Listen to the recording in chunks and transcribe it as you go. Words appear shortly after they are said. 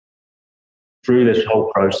through this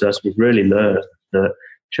whole process, we've really learned that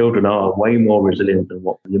children are way more resilient than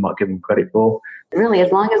what you might give them credit for. Really,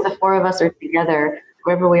 as long as the four of us are together,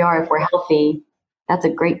 wherever we are, if we're healthy, that's a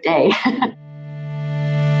great day.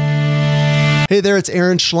 Hey there, it's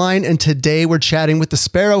Aaron Schlein, and today we're chatting with the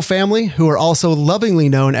Sparrow family, who are also lovingly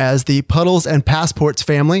known as the Puddles and Passports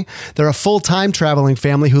family. They're a full-time traveling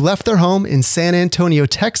family who left their home in San Antonio,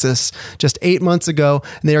 Texas, just 8 months ago,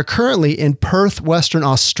 and they are currently in Perth, Western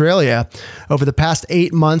Australia. Over the past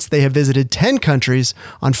 8 months, they have visited 10 countries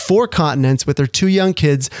on 4 continents with their 2 young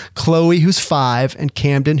kids, Chloe, who's 5, and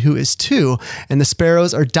Camden, who is 2. And the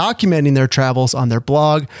Sparrows are documenting their travels on their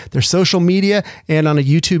blog, their social media, and on a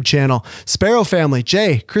YouTube channel. Sparrow family,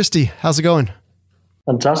 Jay, Christy, how's it going?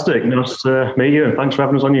 Fantastic. Nice to meet you, and thanks for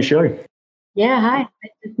having us on your show. Yeah, hi. Nice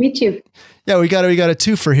to meet you. Yeah, we got a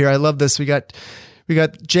twofer here. I love this. We got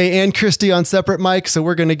Jay and Christy on separate mics, so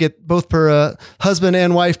we're going to get both per husband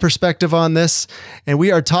and wife perspective on this. And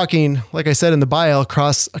we are talking, like I said in the bio,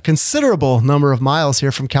 across a considerable number of miles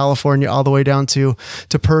here from California all the way down to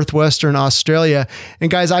Perth, Western Australia.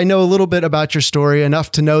 And guys, I know a little bit about your story,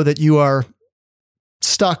 enough to know that you are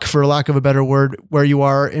stuck, for lack of a better word, where you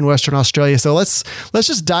are in Western Australia. So let's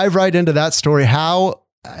just dive right into that story. How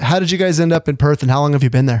did you guys end up in Perth, and how long have you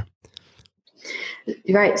been there?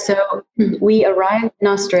 Right. So we arrived in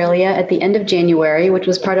Australia at the end of January, which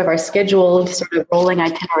was part of our scheduled sort of rolling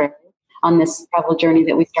itinerary on this travel journey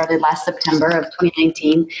that we started last September of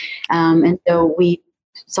 2019. And so we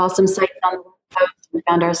saw some sites on the coast. We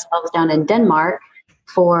found ourselves down in Denmark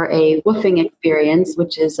for a woofing experience,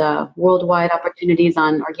 which is worldwide opportunities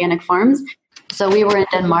on organic farms. So we were in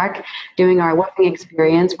Denmark doing our woofing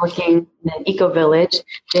experience, working in an eco-village.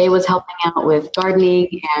 Jay was helping out with gardening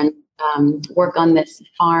and work on this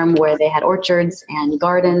farm where they had orchards and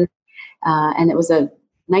gardens. And it was a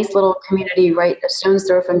nice little community right a stone's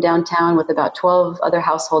throw from downtown with about 12 other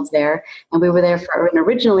households there. And we were there and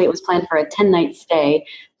originally it was planned for a 10-night stay,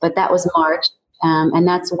 but that was March. And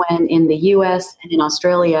that's when in the US and in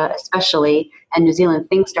Australia especially, and New Zealand,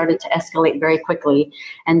 things started to escalate very quickly.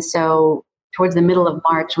 And so towards the middle of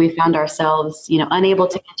March, we found ourselves, unable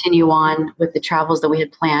to continue on with the travels that we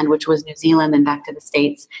had planned, which was New Zealand and back to the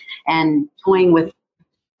States, and toying with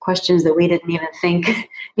questions that we didn't even think,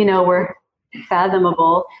 were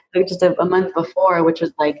fathomable just a month before, which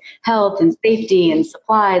was like health and safety and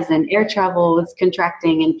supplies, and air travel was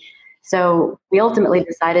contracting. And so we ultimately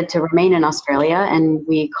decided to remain in Australia, and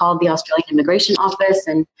we called the Australian Immigration Office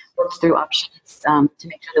and worked through options to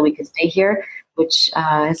make sure that we could stay here, which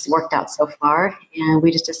has worked out so far. And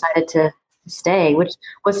we just decided to stay, which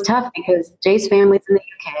was tough because Jay's family's in the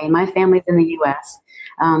UK, my family's in the US.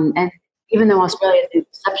 And even though Australia is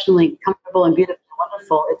exceptionally comfortable and beautiful and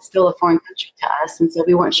wonderful, it's still a foreign country to us. And so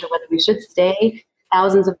we weren't sure whether we should stay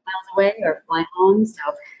thousands of miles away or fly home. So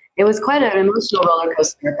it was quite an emotional roller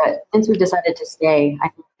coaster, but since we've decided to stay, I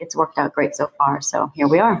think it's worked out great so far. So here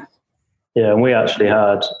we are. Yeah, and we actually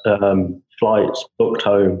had flights booked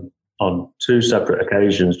home on 2 separate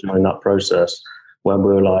occasions during that process when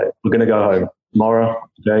we were like, we're going to go home tomorrow.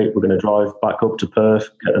 Okay, we're going to drive back up to Perth,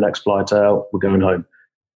 get the next flight out, we're going home.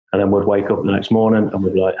 And then we'd wake up the next morning and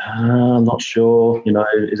we'd be like, I'm not sure,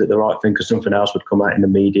 is it the right thing? Because something else would come out in the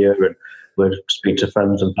media, and we'd speak to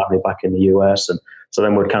friends and family back in the US. And so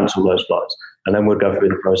then we'd cancel those flights, and then we'd go through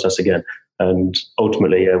the process again. And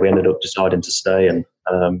ultimately, we ended up deciding to stay. And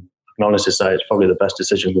I can honestly say it's probably the best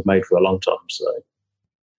decision we've made for a long time.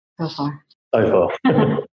 So far.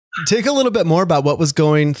 Take a little bit more about what was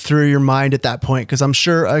going through your mind at that point, because I'm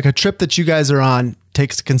sure like a trip that you guys are on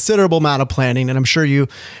takes a considerable amount of planning, and I'm sure you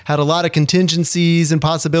had a lot of contingencies and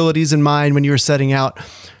possibilities in mind when you were setting out.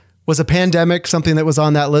 Was a pandemic something that was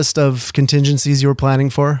on that list of contingencies you were planning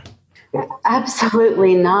for?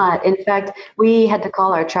 Absolutely not. In fact, we had to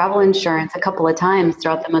call our travel insurance a couple of times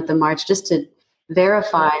throughout the month of March just to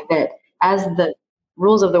verify that as the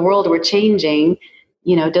rules of the world were changing,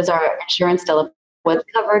 does our insurance still what's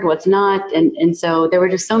covered, what's not? And so there were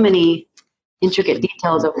just so many intricate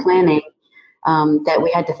details of planning that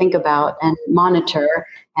we had to think about and monitor.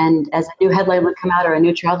 And as a new headline would come out or a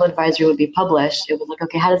new travel advisory would be published, it was like,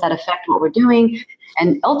 okay, how does that affect what we're doing?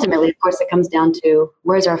 And ultimately, of course, it comes down to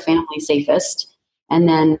where's our family safest, and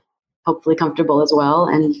then hopefully comfortable as well.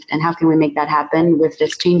 And how can we make that happen with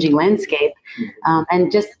this changing landscape?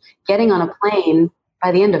 And just getting on a plane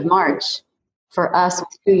by the end of March for us with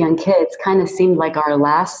 2 young kids kind of seemed like our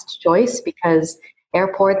last choice, because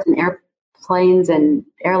airports and airplanes and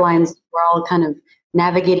airlines were all kind of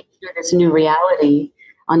navigating through this new reality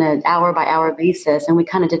on an hour-by-hour basis. And we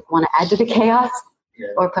kind of didn't want to add to the chaos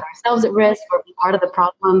or put ourselves at risk or be part of the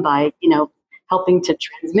problem by, helping to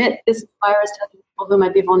transmit this virus to other people who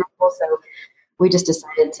might be vulnerable. So we just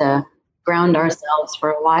decided to ground ourselves for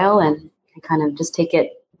a while and kind of just take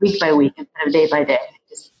it week by week instead of day by day.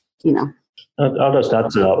 Just, I'll just add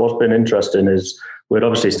to that. What's been interesting is we'd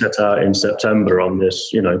obviously set out in September on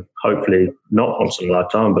this, hopefully not once in a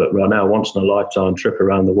lifetime, but right now once in a lifetime trip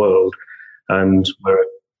around the world. And we're,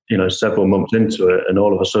 several months into it, and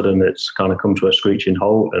all of a sudden it's kind of come to a screeching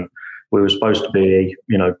halt. And we were supposed to be,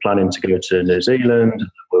 planning to go to New Zealand.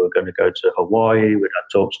 We were going to go to Hawaii. We'd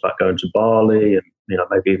had talks about going to Bali and,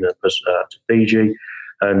 maybe even to Fiji.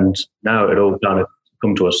 And now it all kind of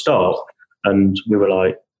come to a stop. And we were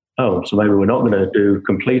like, oh, so maybe we're not going to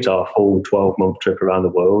complete our full 12-month trip around the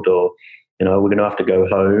world, or, we're going to have to go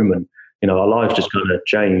home. And, our lives just kind of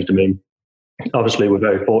changed. I mean, obviously we're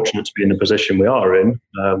very fortunate to be in the position we are in.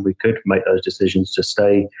 We could make those decisions to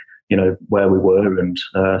stay, where we were. And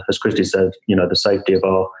as Christy said, the safety of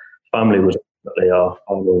our family was really our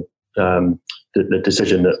final, the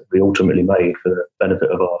decision that we ultimately made for the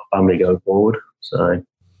benefit of our family going forward. So.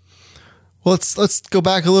 Well, let's go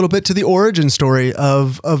back a little bit to the origin story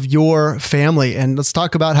of your family, and let's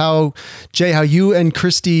talk about how you and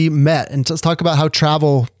Christy met, and let's talk about how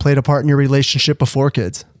travel played a part in your relationship before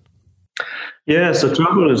kids. Yeah, so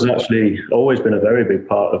travel has actually always been a very big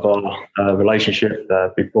part of our relationship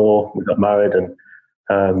before we got married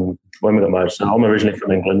and when we got married. So I'm originally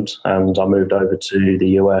from England, and I moved over to the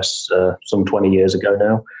US some 20 years ago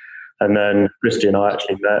now. And then Christy and I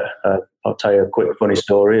actually met. I'll tell you a quick funny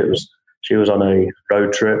story. She was on a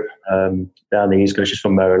road trip down the East Coast. She's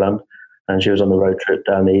from Maryland, and she was on the road trip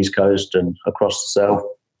down the East Coast and across the South,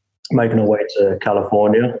 making her way to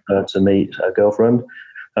California to meet her girlfriend.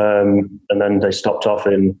 And then they stopped off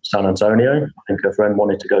in San Antonio. I think her friend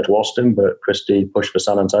wanted to go to Austin, but Christy pushed for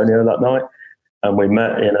San Antonio that night. And we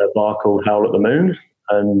met in a bar called Howl at the Moon.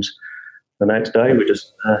 And the next day, we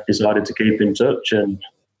just decided to keep in touch. And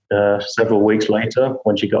several weeks later,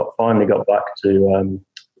 when she finally got back to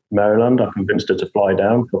Maryland, I convinced her to fly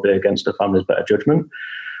down, probably against her family's better judgment.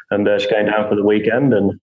 And she came down for the weekend,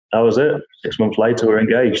 and that was it. 6 months later, we're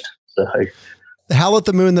engaged. So the Howl at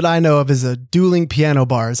the Moon that I know of is a dueling piano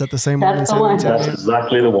bar. Is that the same one? That's the one. That's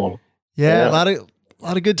exactly the one. Yeah, a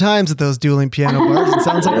lot of good times at those dueling piano bars. It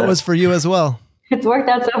sounds like it was for you as well. It's worked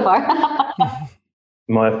out so far.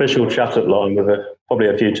 My official chat-up line with probably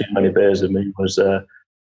a few too many beers with me was,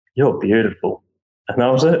 "You're beautiful," and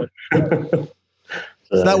that was it.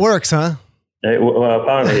 So that works, huh? Well,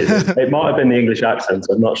 apparently it might have been the English accent.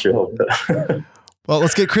 I'm not sure. Well,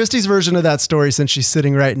 let's get Christy's version of that story since she's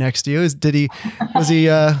sitting right next to you. Was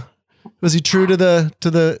he true to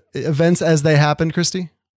the events as they happened, Christy?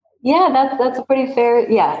 Yeah, that's a pretty fair.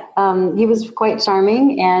 Yeah, he was quite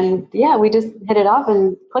charming, and we just hit it off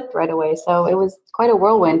and clicked right away. So it was quite a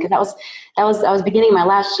whirlwind, because I was beginning my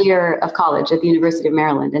last year of college at the University of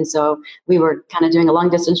Maryland, and so we were kind of doing a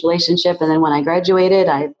long distance relationship. And then when I graduated,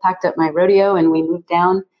 I packed up my rodeo and we moved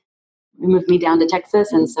me down to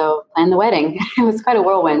Texas, and so planned the wedding. It was quite a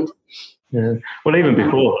whirlwind. Yeah. Well, even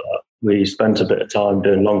before that, we spent a bit of time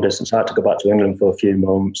doing long distance. I had to go back to England for a few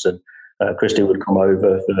months, and Christy would come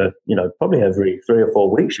over for, probably every 3 or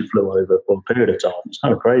 4 weeks. She flew over for a period of time. It's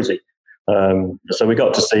kind of crazy. So we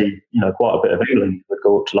got to see, quite a bit of England. We'd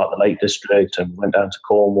go up to like the Lake District and went down to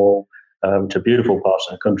Cornwall, to beautiful parts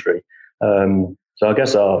of the country. So I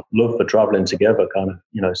guess our love for traveling together kind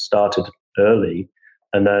of, started early.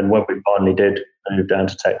 And then when we finally did move down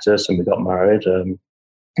to Texas and we got married,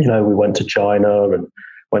 we went to China and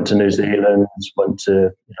went to New Zealand, went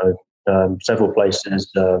to, several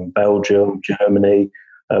places, Belgium, Germany.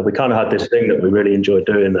 We kind of had this thing that we really enjoyed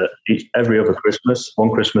doing, that every other Christmas, one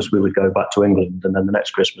Christmas we would go back to England, and then the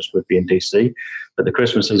next Christmas would be in DC. But the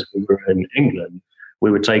Christmases we were in England,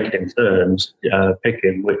 we would take it in turns,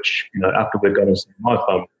 picking which, after we'd gone and seen my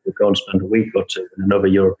family, we'd go and spend a week or two in another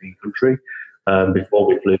European country before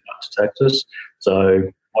we flew back to Texas. So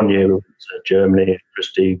one year we went to Germany, and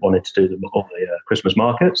Christy wanted to do all the Christmas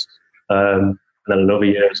markets. And then another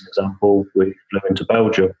year, as an example, we flew into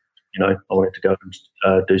Belgium. I wanted to go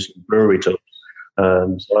and do some brewery tours.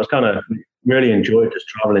 So I was kind of really enjoyed just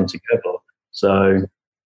traveling together. So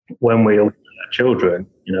when we all had children,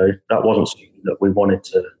 that wasn't something that we wanted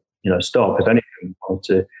to, stop. If anything, we wanted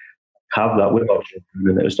to have that with our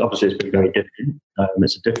children. And it's been very different.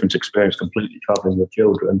 It's a different experience completely traveling with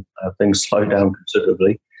children. Things slow down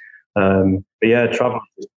considerably. But yeah, travel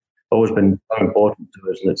has always been so important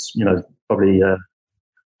to us, and it's, probably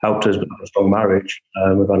helped us with a strong marriage.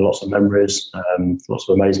 We've had lots of memories, lots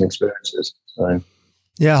of amazing experiences. So.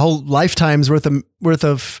 Yeah, a whole lifetime's worth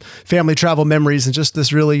of family travel memories in just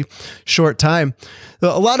this really short time.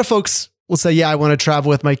 A lot of folks will say, yeah, I want to travel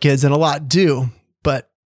with my kids, and a lot do, but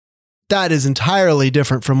that is entirely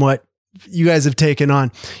different from what you guys have taken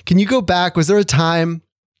on. Can you go back? Was there a time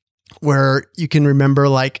where you can remember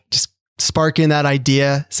like just sparking that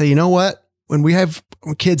idea, say, you know what, when we have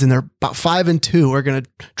kids and they're about 5 and 2, we're going to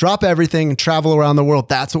drop everything and travel around the world.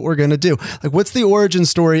 That's what we're going to do. Like, what's the origin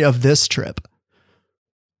story of this trip?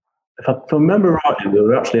 If I remember rightly, we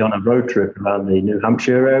were actually on a road trip around the New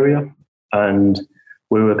Hampshire area, and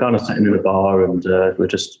we were kind of sitting in a bar and we're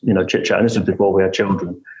just, chit-chatting. This was before we had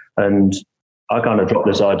children. And I kind of dropped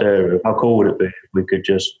this idea of how cool would it be if we could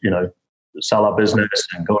just, sell our business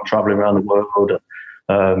and go on traveling around the world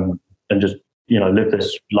and just, live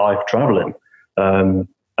this life traveling. And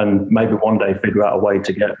maybe one day figure out a way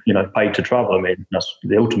to get, paid to travel. I mean, that's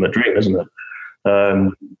the ultimate dream, isn't it?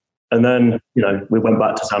 And then, we went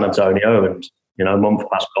back to San Antonio and, a month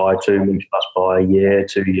passed by, 2 months passed by, a year,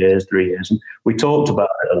 2 years, 3 years. And we talked about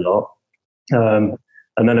it a lot.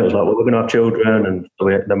 And then it was like, well, we're going to have children. And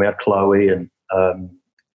then we had Chloe and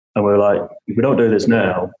we were like, if we don't do this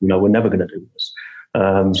now, we're never going to do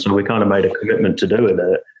this. So we kind of made a commitment to doing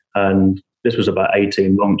it. And this was about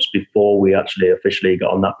 18 months before we actually officially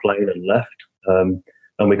got on that plane and left.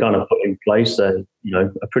 And we kind of put in place a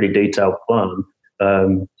pretty detailed plan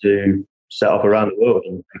to set off around the world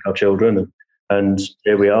and take our children. And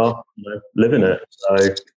here we are, living it. So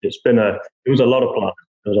it was a lot of planning.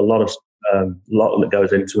 There was a lot that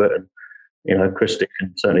goes into it. And, Christy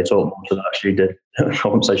can certainly talk more to that. She did, I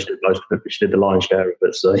wouldn't say she did most of it, but she did the lion's share of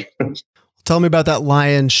it. So tell me about that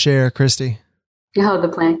lion's share, Christy. Oh, the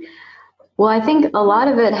planning. Well, I think a lot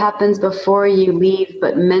of it happens before you leave,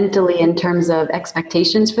 but mentally in terms of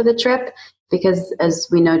expectations for the trip, because as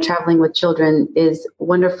we know, traveling with children is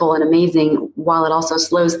wonderful and amazing while it also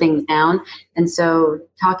slows things down. And so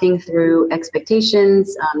talking through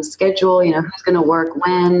expectations, schedule, who's going to work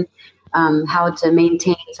when, how to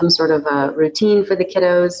maintain some sort of a routine for the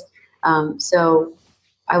kiddos. So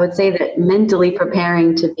I would say that mentally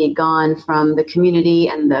preparing to be gone from the community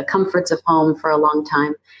and the comforts of home for a long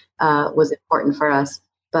time was important for us.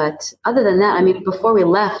 But other than that, I mean, before we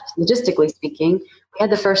left, logistically speaking, we had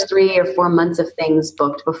the first 3 or 4 months of things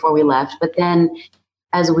booked before we left. But then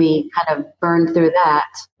as we kind of burned through that,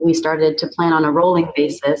 we started to plan on a rolling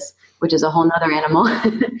basis, which is a whole nother animal,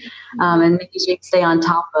 and making sure you stay on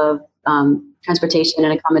top of transportation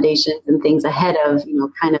and accommodations and things ahead of,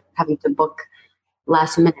 kind of having to book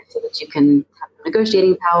last minute so that you can have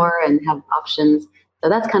negotiating power and have options. So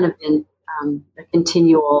that's kind of been a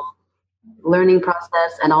continual learning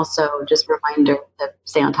process and also just reminder to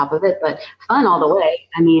stay on top of it, but fun all the way.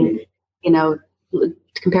 I mean,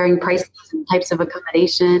 comparing prices and types of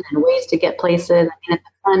accommodation and ways to get places. I mean, it's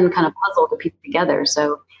a fun kind of puzzle to piece together.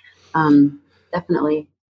 So definitely.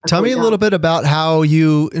 Tell me a little bit about how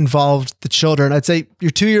you involved the children. I'd say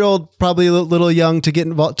your 2-year-old probably a little young to get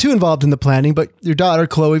too involved in the planning, but your daughter,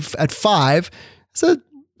 Chloe, at 5, is at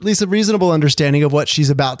least a reasonable understanding of what she's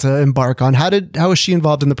about to embark on. How was she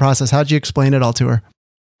involved in the process? How did you explain it all to her?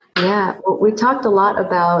 Yeah, well, we talked a lot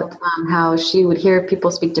about how she would hear people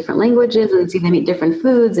speak different languages and see them eat different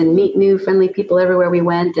foods and meet new friendly people everywhere we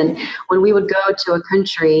went. And when we would go to a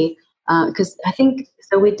country, because I think,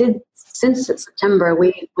 so we did, since September,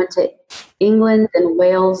 we went to England and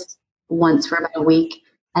Wales once for about a week.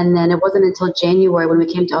 And then it wasn't until January when we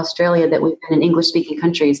came to Australia that we've been in English-speaking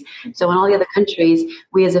countries. So in all the other countries,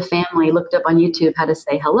 we as a family looked up on YouTube how to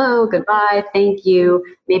say hello, goodbye, thank you,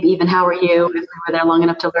 maybe even how are you, if we were there long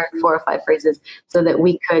enough to learn 4 or 5 phrases so that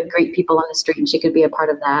we could greet people on the street and she could be a part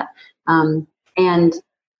of that. And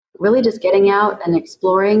really just getting out and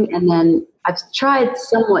exploring. And then I've tried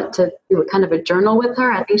somewhat to do kind of a journal with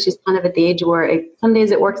her. I think she's kind of at the age where some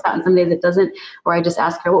days it works out and some days it doesn't, where I just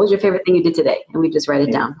ask her, what was your favorite thing you did today? And we just write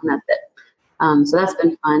it down and that's it. So that's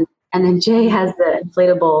been fun. And then Jay has the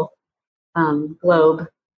inflatable globe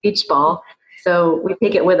beach ball. So we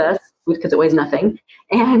take it with us because it weighs nothing.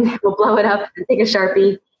 And we'll blow it up and take a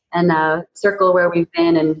Sharpie and circle where we've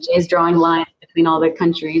been. And Jay's drawing lines between all the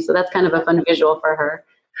countries. So that's kind of a fun visual for her.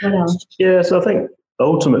 Yeah, so I think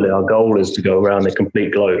ultimately our goal is to go around the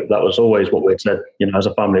complete globe. That was always what we'd said, as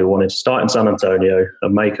a family. We wanted to start in San Antonio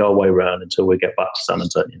and make our way around until we get back to San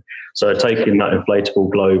Antonio. So taking that inflatable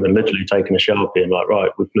globe and literally taking a Sharpie and like, right,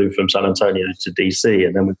 we flew from San Antonio to DC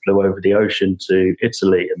and then we flew over the ocean to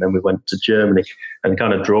Italy and then we went to Germany and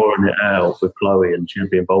kind of drawing it out with Chloe, and she'd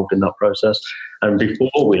be involved in that process. And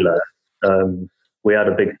before we left, we had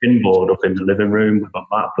a big pinboard up in the living room with a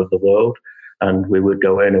map of the world. And we would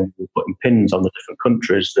go in and we were putting pins on the different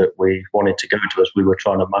countries that we wanted to go to as we were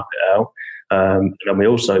trying to map it out. And then we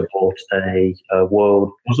also bought a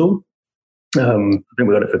world puzzle. I think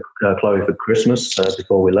we got it for Chloe for Christmas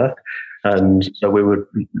before we left. And so we would,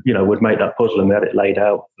 would make that puzzle, and we had it laid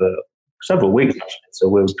out for several weeks actually. So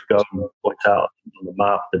we would go and point out on the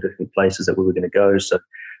map the different places that we were going to go. So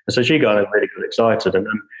she really got excited, and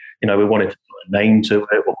then, we wanted to put a name to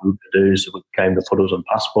it, what we were going to do. So we became the Puddles and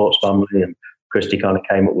Passports family, and Christy kind of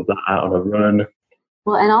came up with that out on a run.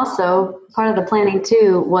 Well, and also part of the planning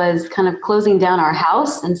too was kind of closing down our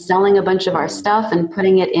house and selling a bunch of our stuff and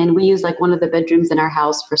putting it in. We use like one of the bedrooms in our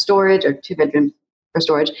house for storage, or 2 bedrooms for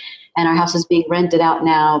storage. And our house is being rented out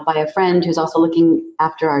now by a friend who's also looking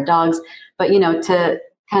after our dogs. But, to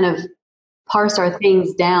kind of parse our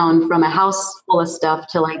things down from a house full of stuff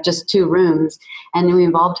to like just 2 rooms. And we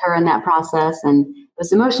involved her in that process. And it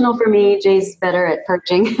was emotional for me. Jay's better at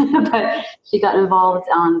purging, but she got involved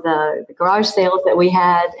on the garage sales that we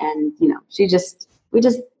had. And, we just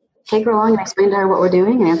take her along and explain to her what we're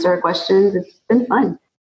doing and answer her questions. It's been fun.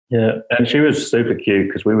 Yeah. And she was super cute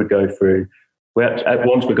because we would go through,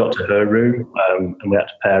 once we got to her room, and we had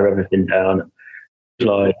to pare everything down.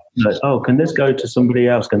 Like, oh, can this go to somebody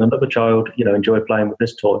else? Can another child, enjoy playing with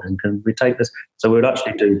this toy? And can we take this? So we would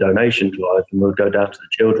actually do donation drives, and we'd go down to the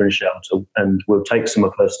children's shelter, and we'll take some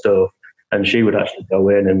of her stuff, and she would actually go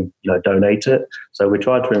in and donate it. So we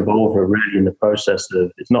tried to involve her really in the process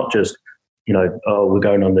of, it's not just we're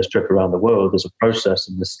going on this trip around the world. There's a process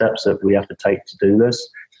and the steps that we have to take to do this,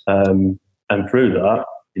 and through that,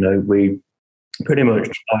 we pretty much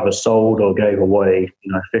either sold or gave away,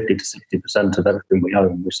 50 to 60% of everything we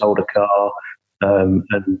own. We sold a car, and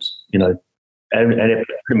pretty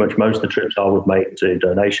much most of the trips I would make to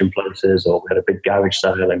donation places, or we had a big garage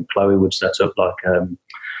sale, and Chloe would set up like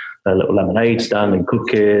a little lemonade stand and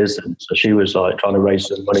cookies, and so she was like trying to raise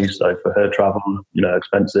some money so for her travel,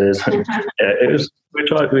 expenses. We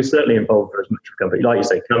certainly involved her as much as we can. But like you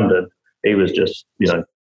say, Camden, he was just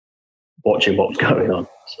watching what was going on.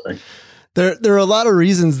 So. There are a lot of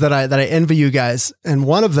reasons that I envy you guys. And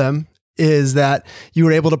one of them is that you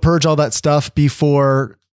were able to purge all that stuff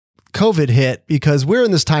before COVID hit, because we're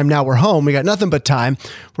in this time now, we're home, we got nothing but time.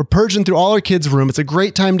 We're purging through all our kids' room. It's a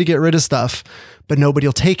great time to get rid of stuff, but nobody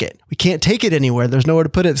will take it. We can't take it anywhere. There's nowhere to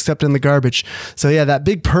put it except in the garbage. So yeah, that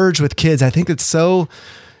big purge with kids, I think it's so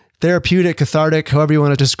therapeutic, cathartic, however you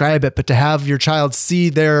want to describe it, but to have your child see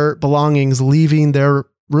their belongings leaving their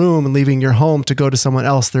room and leaving your home to go to someone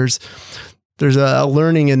else, there's a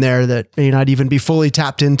learning in there that may not even be fully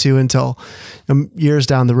tapped into until years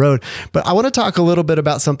down the road. But I want to talk a little bit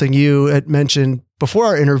about something you had mentioned before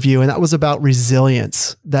our interview, and that was about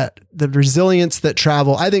resilience, that the resilience that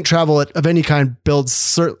travel, I think travel of any kind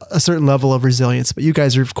builds a certain level of resilience, but you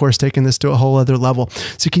guys are of course taking this to a whole other level.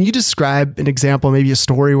 So can you describe an example, maybe a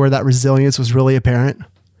story where that resilience was really apparent?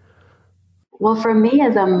 Well, for me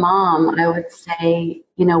as a mom, I would say,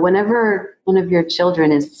 whenever one of your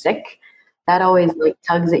children is sick, that always like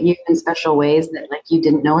tugs at you in special ways that like you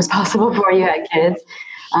didn't know was possible before you had kids.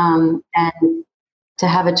 And to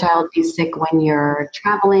have a child be sick when you're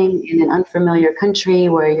traveling in an unfamiliar country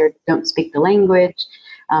where you don't speak the language,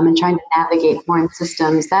 and trying to navigate foreign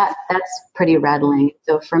systems, that's pretty rattling.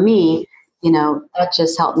 So for me, that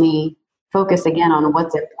just helped me focus again on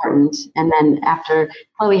what's important. And then after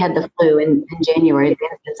Chloe had the flu in January, the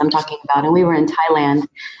incidents I'm talking about, and we were in Thailand,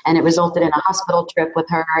 and it resulted in a hospital trip with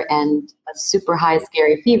her and a super high,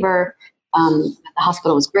 scary fever. The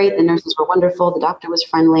hospital was great. The nurses were wonderful. The doctor was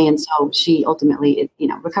friendly. And so she ultimately,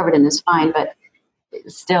 recovered and is fine. But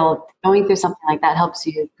still, going through something like that helps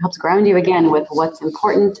ground you again with what's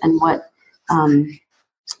important and what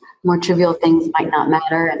more trivial things might not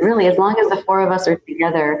matter. And really, as long as the 4 of us are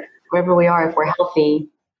together, wherever we are, if we're healthy,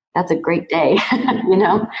 that's a great day,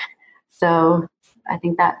 So I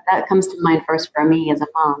think that comes to mind first for me as a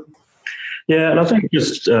mom. Yeah, and I think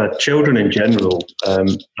just children in general, I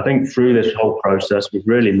think through this whole process, we've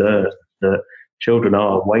really learned that children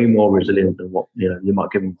are way more resilient than what you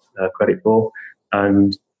might give them credit for.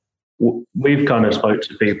 And we've kind of spoke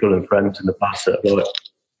to people and friends in the past that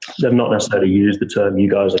they've not necessarily used the term, you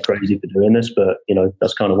guys are crazy for doing this, but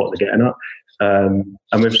that's kind of what they're getting at. And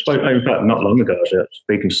we've spoken, in fact, not long ago, I was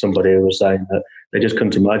speaking to somebody who was saying that they just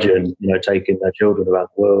couldn't imagine, taking their children around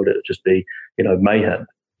the world. It would just be, mayhem.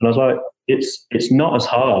 And I was like, it's not as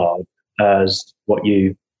hard as what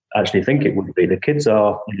you actually think it would be. The kids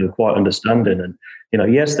are, quite understanding,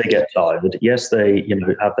 and yes, they get tired. Yes, they,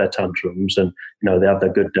 have their tantrums, and they have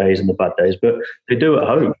their good days and the bad days, but they do at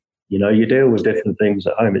home. You deal with different things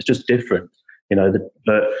at home. It's just different,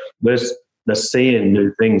 but they're seeing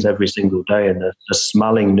new things every single day, and they're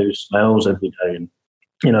smelling new smells every day. And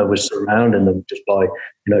we're surrounding them just by,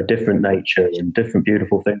 different nature and different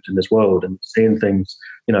beautiful things in this world, and seeing things,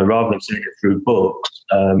 rather than seeing it through books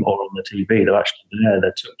or on the TV, they're actually there,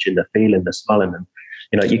 they're touching, they're feeling, they're smelling them.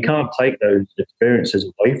 You can't take those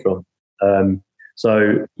experiences away from them.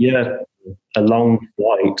 So, yeah, a long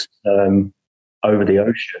flight over the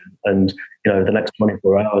ocean, and, the next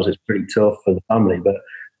 24 hours is pretty tough for the family, but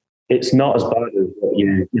it's not as bad as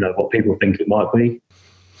what people think it might be.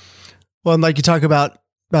 Well, and like you talk about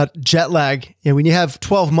jet lag, when you have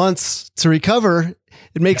 12 months to recover,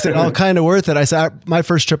 it makes it all kind of worth it. I said my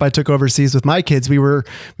first trip I took overseas with my kids, we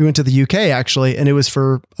went to the UK actually, and it was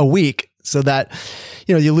for a week. So that,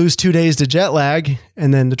 you lose 2 days to jet lag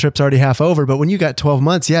and then the trip's already half over. But when you got 12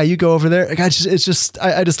 months, you go over there. I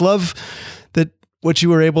just love that what you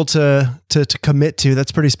were able to commit to.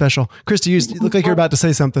 That's pretty special. Christy, you look like you're about to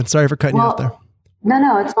say something. Sorry for cutting you off there.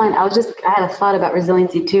 No, it's fine. I had a thought about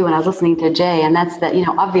resiliency too when I was listening to Jay, and that's that,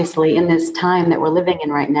 obviously in this time that we're living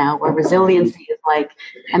in right now, where resiliency is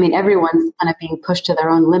everyone's kind of being pushed to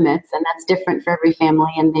their own limits, and that's different for every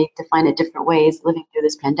family, and they define it different ways living through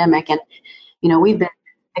this pandemic. And, we've been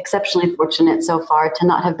exceptionally fortunate so far to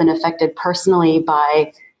not have been affected personally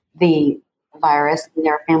by the virus. And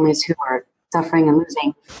there are families who are suffering and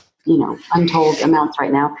losing, untold amounts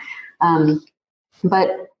right now.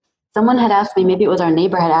 But someone had asked me, maybe it was our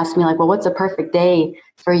neighbor had asked me, well, what's a perfect day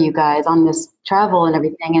for you guys on this travel and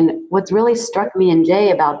everything? And what's really struck me and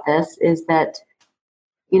Jay about this is that,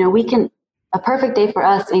 a perfect day for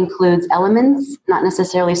us includes elements, not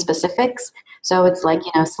necessarily specifics. So it's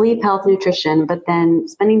sleep, health, nutrition, but then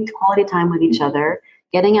spending quality time with each other,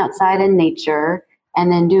 getting outside in nature,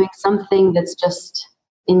 and then doing something that's just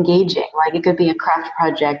engaging. Like it could be a craft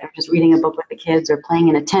project or just reading a book with the kids or playing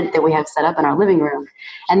in a tent that we have set up in our living room.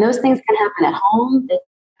 And those things can happen at home. They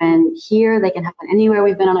can happen here. They can happen anywhere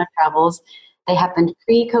we've been on our travels. They happened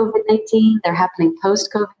pre-COVID-19. They're happening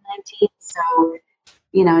post-COVID-19. So,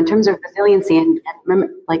 in terms of resiliency and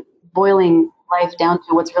remember, boiling life down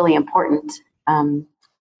to what's really important.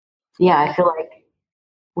 I feel like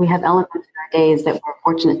we have elements in our days that we're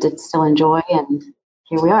fortunate to still enjoy. And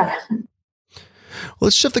here we are. Well,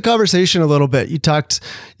 let's shift the conversation a little bit. You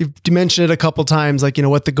mentioned it a couple times,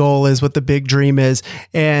 what the goal is, what the big dream is,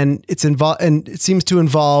 and it seems to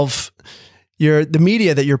involve the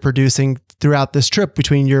media that you're producing throughout this trip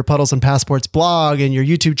between your Puddles and Passports blog and your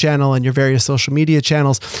YouTube channel and your various social media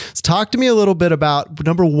channels. So talk to me a little bit about,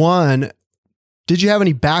 number one, did you have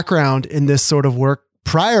any background in this sort of work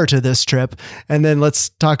prior to this trip? And then let's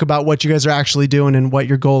talk about what you guys are actually doing and what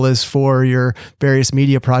your goal is for your various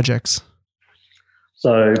media projects.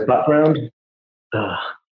 So background,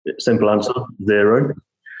 simple answer, 0.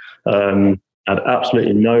 Had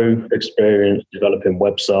absolutely no experience developing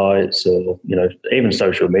websites or, even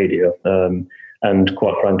social media. And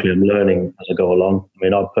quite frankly, I'm learning as I go along.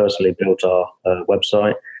 I've personally built our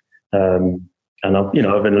website, and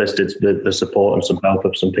I've enlisted the support and some help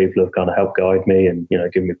of some people who have kind of helped guide me and,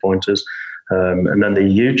 give me pointers. And then the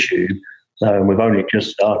YouTube, we've only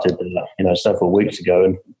just started that, several weeks ago.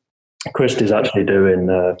 And Christy's actually doing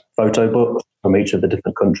photo books from each of the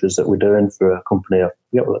different countries that we're doing for a company, I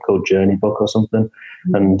forget what they're called, Journey Book or something.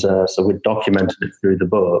 Mm-hmm. And so we're documenting it through the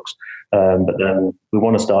books. But then we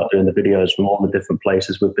want to start doing the videos from all the different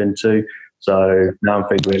places we've been to. So now I'm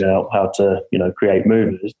figuring out how to, create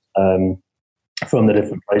movies from the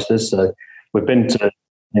different places. So we've been to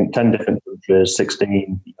 10 different countries,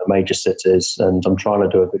 16 major cities, and I'm trying to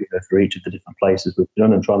do a video for each of the different places we've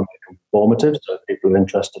done and trying to make them formative so people are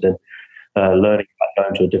interested in learning about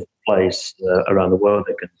going to a different place around the world.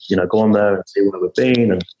 They can, go on there and see where we've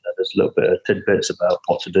been, and there's a little bit of tidbits about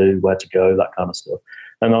what to do, where to go, that kind of stuff.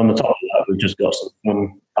 And on the top of that, we've just got some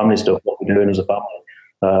fun family stuff, what we're doing as a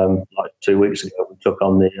family. Like 2 weeks ago, we took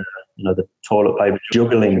on the toilet paper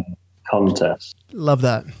juggling contest. Love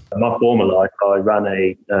that. In my former life, I ran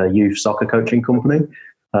a youth soccer coaching company,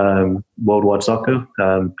 Worldwide Soccer,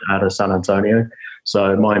 out of San Antonio.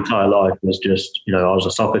 So my entire life was just, I was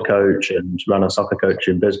a soccer coach and ran a soccer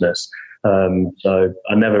coaching business. So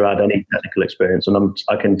I never had any technical experience. And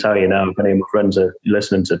I can tell you now, if any of my friends are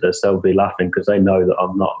listening to this, they'll be laughing because they know that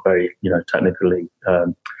I'm not very, technically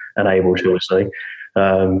enabled, shall we say.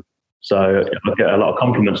 So I get a lot of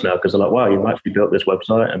compliments now because they're like, wow, you've actually built this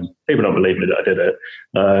website, and people don't believe me that I did it.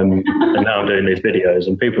 And now I'm doing these videos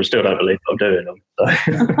and people still don't believe I'm doing them.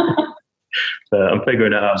 So but I'm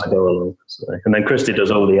figuring it out as I go along. So, and then Christy does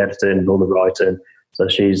all the editing, all the writing. So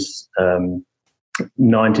she's 90%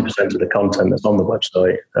 of the content that's on the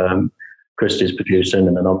website. Christy's producing,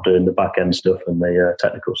 and then I'm doing the back end stuff and the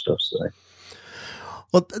technical stuff. So.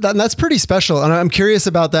 Well, that's pretty special. And I'm curious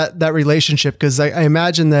about that relationship, because I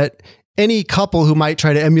imagine that any couple who might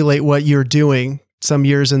try to emulate what you're doing some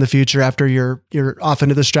years in the future after you're off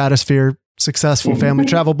into the stratosphere, successful family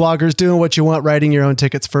travel bloggers doing what you want, writing your own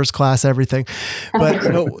tickets, first class, everything.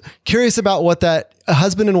 But curious about what that a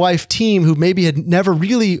husband and wife team who maybe had never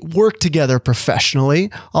really worked together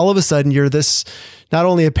professionally, all of a sudden you're this, not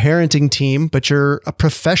only a parenting team, but you're a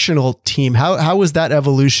professional team. How was that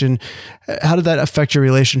evolution? How did that affect your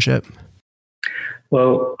relationship?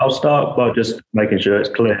 Well, I'll start by just making sure it's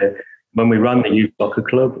clear. When we ran the youth soccer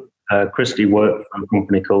club, Christy worked for a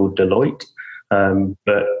company called Deloitte.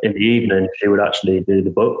 But in the evening, she would actually do the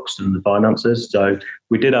books and the finances. So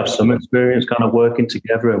we did have some experience kind of working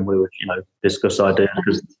together, and we would, discuss ideas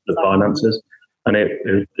because the finances. And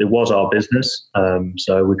it was our business.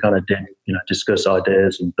 So we kind of did, discuss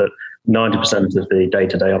ideas. But 90% of the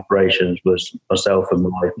day-to-day operations was myself and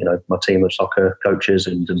my team of soccer coaches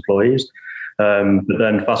and employees. But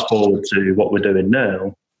then fast forward to what we're doing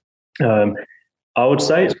now. I would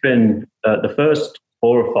say it's been the first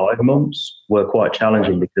 4 or 5 months were quite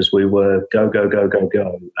challenging because we were go.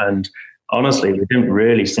 And honestly, we didn't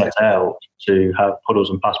really set out to have Puddles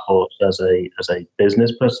and Passports as a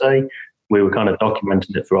business per se. We were kind of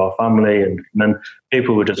documenting it for our family. And then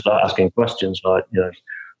people would just start asking questions like,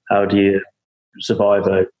 how do you survive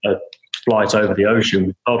a flight over the ocean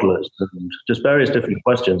with toddlers? And just various different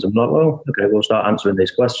questions. I'm like, well, okay, we'll start answering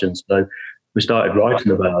these questions. So we started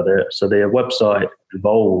writing about it. So the website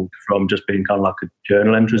evolved from just being kind of like a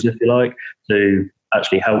journal entries, if you like, to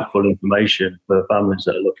actually helpful information for families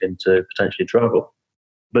that are looking to potentially travel.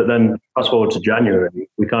 But then fast forward to January,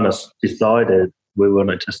 we kind of decided we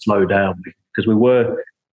wanted to slow down because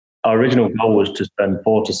our original goal was to spend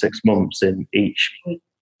 4 to 6 months in each,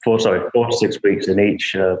 4 to 6 weeks in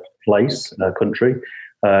each place, country.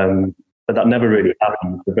 But that never really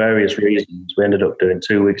happened for various reasons. We ended up doing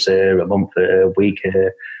 2 weeks here, a month here, a week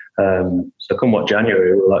here. So come what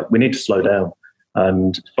January, we were like, we need to slow down.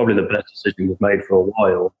 And it's probably the best decision we've made for a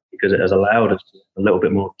while because it has allowed us a little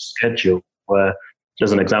bit more schedule where,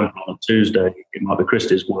 as an example, on Tuesday, it might be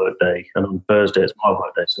Christy's work day, and on Thursday, it's my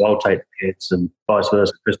work day. So I'll take the kids and vice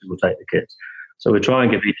versa, Christy will take the kids. So we try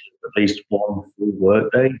and give each at least one full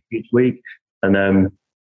work day each week. And then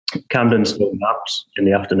Camden still naps in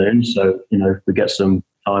the afternoon, so we get some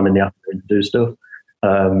time in the afternoon to do stuff.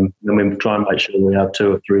 Then we try and make sure we have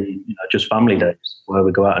 2 or 3, just family days where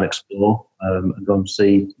we go out and explore and go and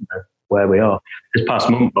see where we are. This past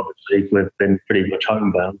month, obviously, we've been pretty much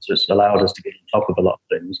homebound, so it's allowed us to get on top of a lot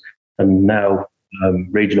of things. And now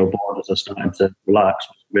regional borders are starting to relax.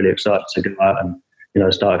 We're really excited to go out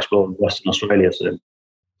and start exploring Western Australia soon.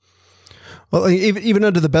 Well, even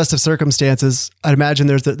under the best of circumstances, I'd imagine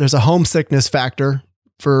there's a homesickness factor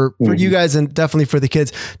for you guys and definitely for the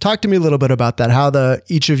kids. Talk to me a little bit about that, how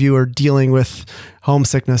each of you are dealing with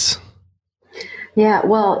homesickness. Yeah,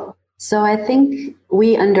 well, so I think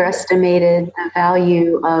we underestimated the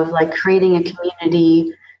value of creating a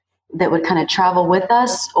community that would kind of travel with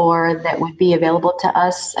us or that would be available to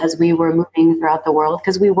us as we were moving throughout the world,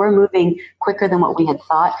 because we were moving quicker than what we had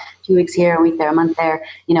thought. 2 weeks here, a week there, a month there.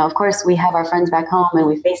 Of course, we have our friends back home and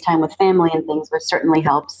we FaceTime with family and things, which certainly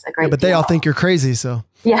helps a great deal. But they all think you're crazy, so.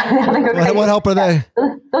 Yeah, I think we're crazy. What help are they?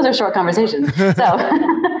 Those are short conversations. So,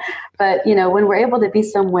 but when we're able to be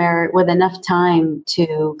somewhere with enough time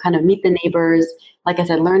to kind of meet the neighbors, like I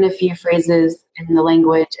said, learn a few phrases in the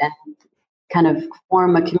language and kind of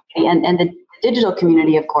form a community. And the digital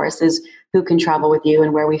community, of course, is who can travel with you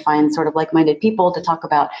and where we find sort of like-minded people to talk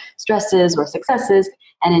about stresses or successes.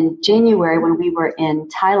 And in January, when we were in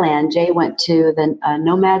Thailand, Jay went to the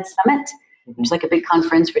Nomad Summit, which is like a big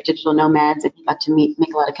conference for digital nomads, and he got to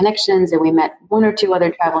make a lot of connections, and we met 1 or 2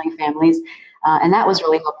 other traveling families. And that was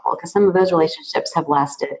really helpful because some of those relationships have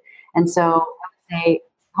lasted. And so I would say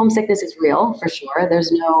homesickness is real for sure.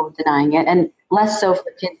 There's no denying it, and less so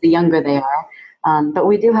for kids the younger they are. But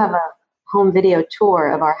we do have a home video tour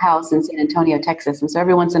of our house in San Antonio, Texas. And so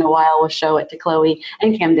every once in a while we'll show it to Chloe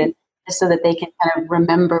and Camden just so that they can kind of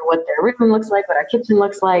remember what their room looks like, what our kitchen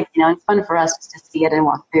looks like. It's fun for us just to see it and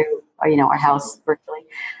walk through our house virtually.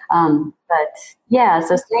 But yeah,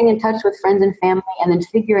 so staying in touch with friends and family and then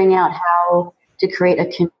figuring out how to create a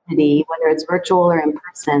community, whether it's virtual or in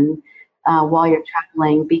person, while you're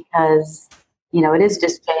traveling, because it is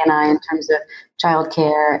just Jay and I in terms of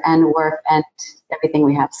childcare and work and everything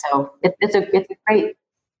we have. So it's a great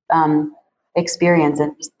experience,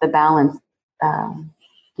 and just the balance,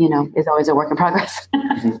 is always a work in progress.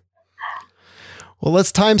 Well,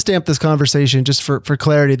 let's timestamp this conversation just for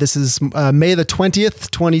clarity. This is May the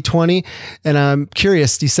 20th, 2020. And I'm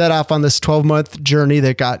curious, you set off on this 12-month journey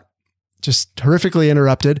that got just horrifically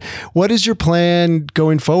interrupted. What is your plan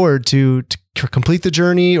going forward to complete the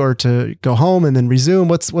journey or to go home and then resume?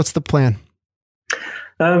 What's the plan?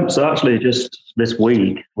 So actually just this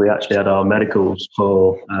week, we actually had our medicals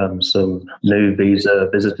for some new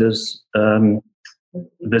visitors, some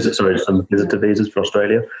visitor visas for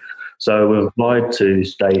Australia. So we've applied to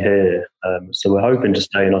stay here. So we're hoping to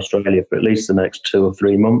stay in Australia for at least the next 2 or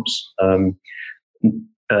 3 months.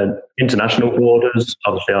 International borders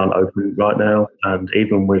obviously aren't open right now, and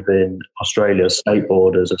even within Australia, state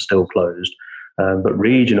borders are still closed. But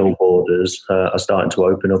regional borders are starting to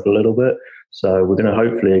open up a little bit. So we're going to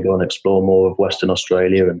hopefully go and explore more of Western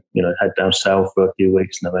Australia and, head down south for a few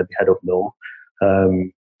weeks and then maybe head up north.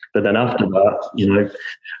 But then after that,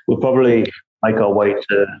 we'll probably make our way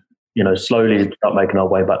to, slowly start making our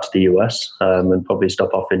way back to the US and probably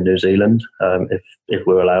stop off in New Zealand if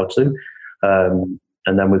we're allowed to.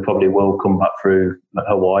 And then we probably will come back through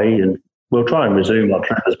Hawaii and we'll try and resume our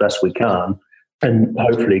trip as best we can and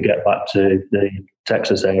hopefully get back to the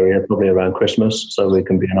Texas area probably around Christmas so we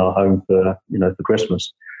can be in our home for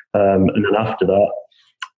Christmas. And then after that,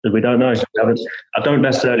 we don't know. I don't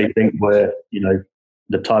necessarily think we're,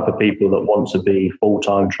 the type of people that want to be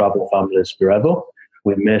full-time travel families forever.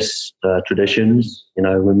 We miss traditions,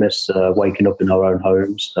 we miss waking up in our own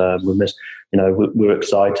homes. We miss, we're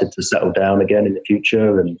excited to settle down again in the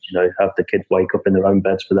future and, have the kids wake up in their own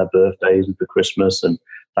beds for their birthdays and for Christmas and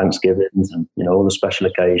Thanksgivings and, all the special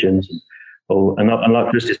occasions. And like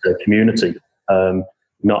Christy said, community.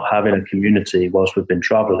 Not having a community whilst we've been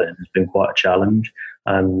traveling has been quite a challenge.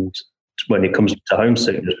 And when it comes to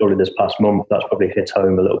homesickness, probably this past month, that's probably hit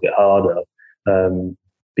home a little bit harder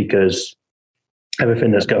because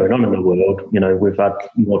everything that's going on in the world, we've had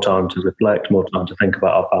more time to reflect, more time to think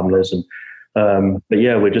about our families. And but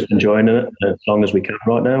yeah, we're just enjoying it as long as we can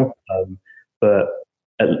right now. But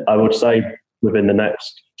I would say within the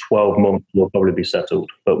next 12 months, we'll probably be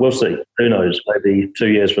settled. But we'll see. Who knows? Maybe 2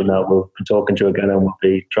 years from now, we'll be talking to you again and we'll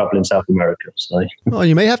be traveling South America. So. Well,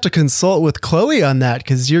 you may have to consult with Chloe on that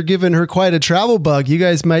because you're giving her quite a travel bug. You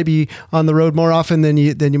guys might be on the road more often than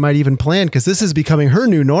you might even plan because this is becoming her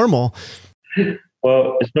new normal.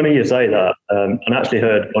 Well, it's funny you say that. And I actually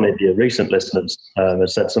heard one of your recent listeners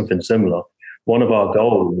has said something similar. One of our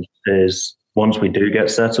goals is once we do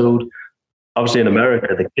get settled, obviously in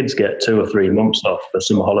America, the kids get 2 or 3 months off for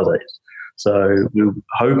summer holidays. So we're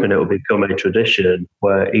hoping it will become a tradition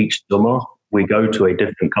where each summer we go to a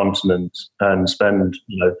different continent and spend,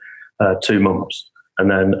 2 months. And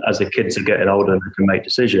then as the kids are getting older and they can make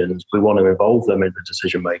decisions, we want to involve them in the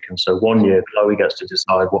decision making. So one year, Chloe gets to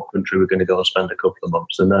decide what country we're going to go and spend a couple of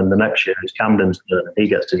months. And then the next year, it's Camden's turn. He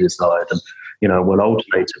gets to decide. And, we'll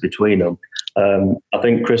alternate it between them. I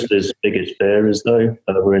think Krista's biggest fear is, though,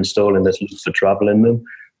 we're installing this love for travel in them.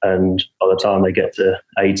 And by the time they get to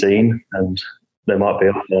 18, and they might be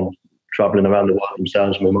off on traveling around the world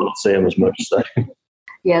themselves, and we might not see them as much. So.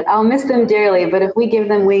 Yeah, I'll miss them dearly, but if we give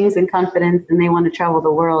them wings and confidence and they want to travel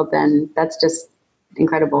the world, then that's just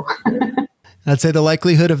incredible. I'd say the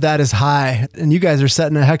likelihood of that is high, and you guys are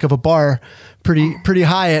setting a heck of a bar pretty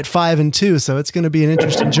high at 5 and 2. So it's going to be an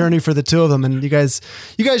interesting journey for the two of them. And you guys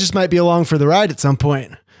just might be along for the ride at some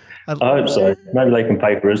point. I hope so. Maybe they can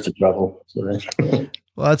pay for us to travel. So.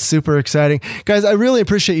 Well, that's super exciting. Guys, I really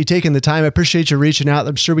appreciate you taking the time. I appreciate you reaching out.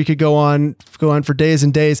 I'm sure we could go on for days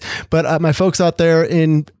and days, but my folks out there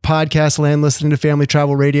in podcast land listening to Family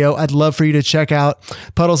Travel Radio, I'd love for you to check out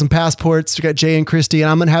Puddles and Passports. We got Jay and Christy,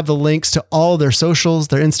 and I'm going to have the links to all their socials,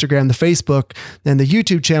 their Instagram, the Facebook, and the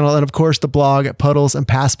YouTube channel, and of course the blog at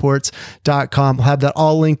puddlesandpassports.com. We'll have that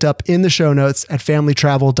all linked up in the show notes at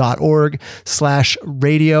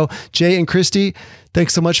familytravel.org/radio. Jay and Christy,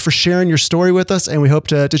 thanks so much for sharing your story with us, and we hope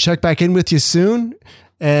to check back in with you soon.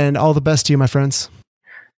 And all the best to you, my friends.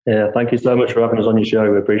 Yeah, thank you so much for having us on your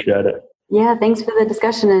show. We appreciate it. Yeah, thanks for the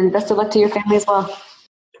discussion, and best of luck to your family as well.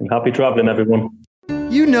 Happy traveling, everyone.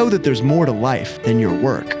 You know that there's more to life than your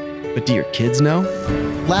work, but do your kids know?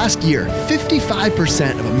 Last year,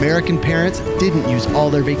 55% of American parents didn't use all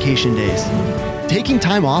their vacation days. Taking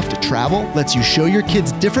time off to travel lets you show your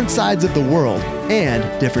kids different sides of the world and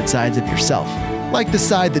different sides of yourself. Like the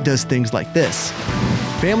side that does things like this.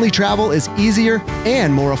 Family travel is easier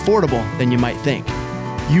and more affordable than you might think.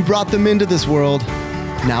 You brought them into this world,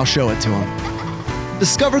 now show it to them.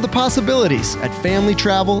 Discover the possibilities at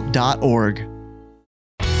familytravel.org.